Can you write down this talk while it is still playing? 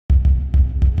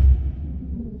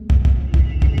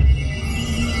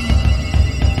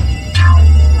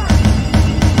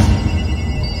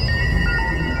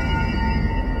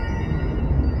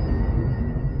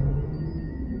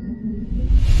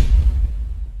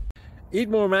Eat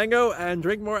more mango and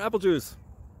drink more apple juice.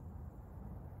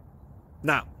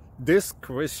 Now, this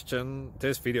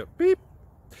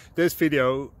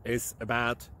video is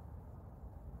about...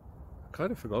 I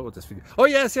kind of forgot what this video... Oh,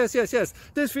 yes.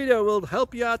 This video will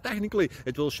help you out technically.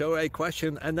 It will show a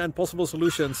question and then possible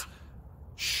solutions.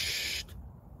 Shh.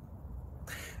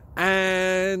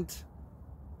 And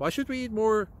why should we eat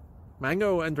more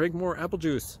mango and drink more apple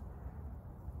juice?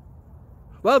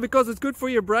 Well, because it's good for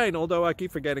your brain, although I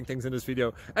keep forgetting things in this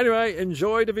video. Anyway,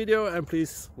 enjoy the video and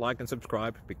please like and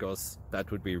subscribe, because that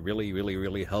would be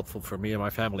really helpful for me and my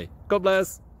family. God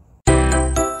bless!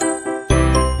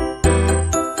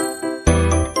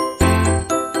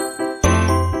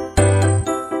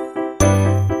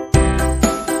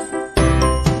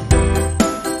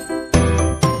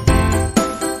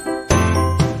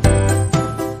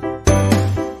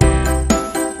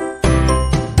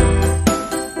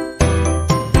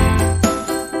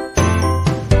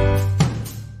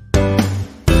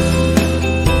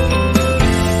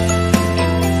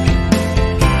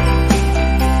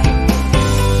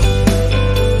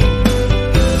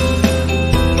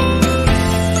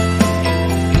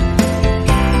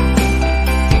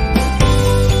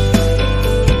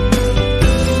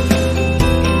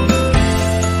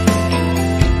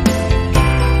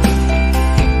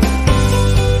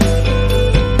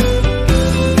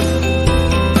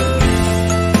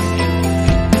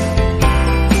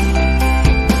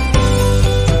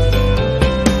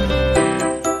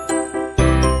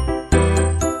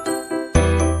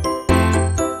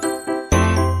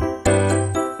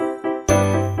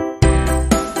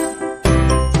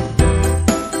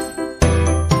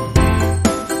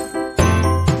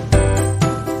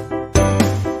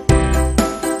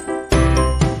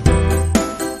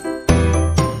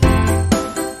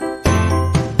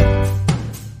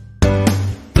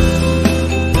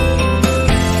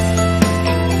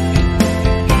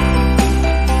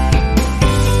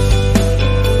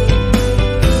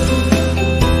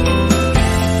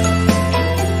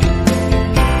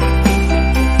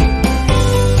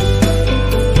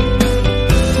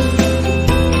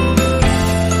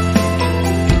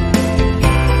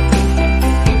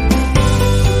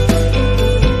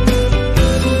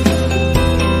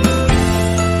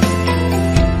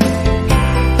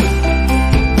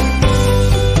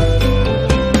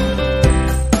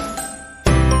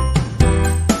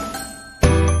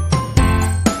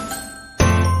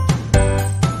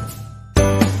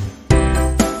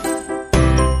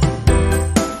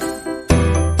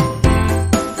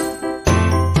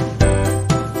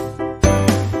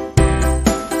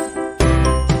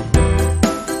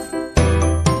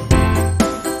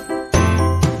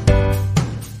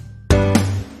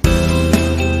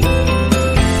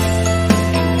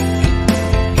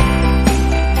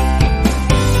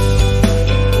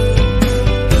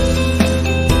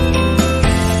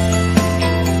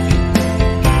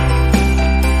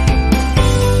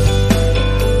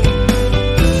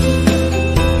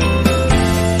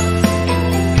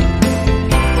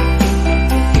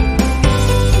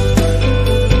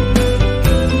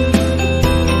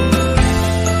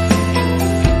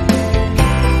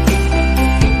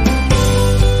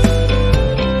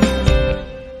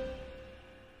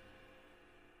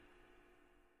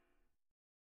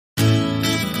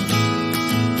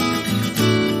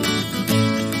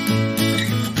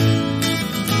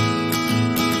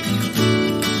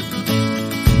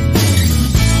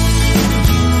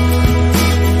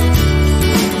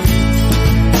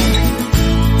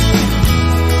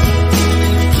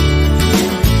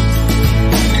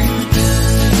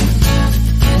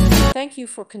 Thank you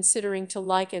for considering to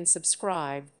like and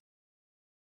subscribe.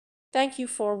 Thank you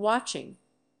for watching.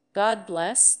 God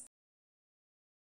bless.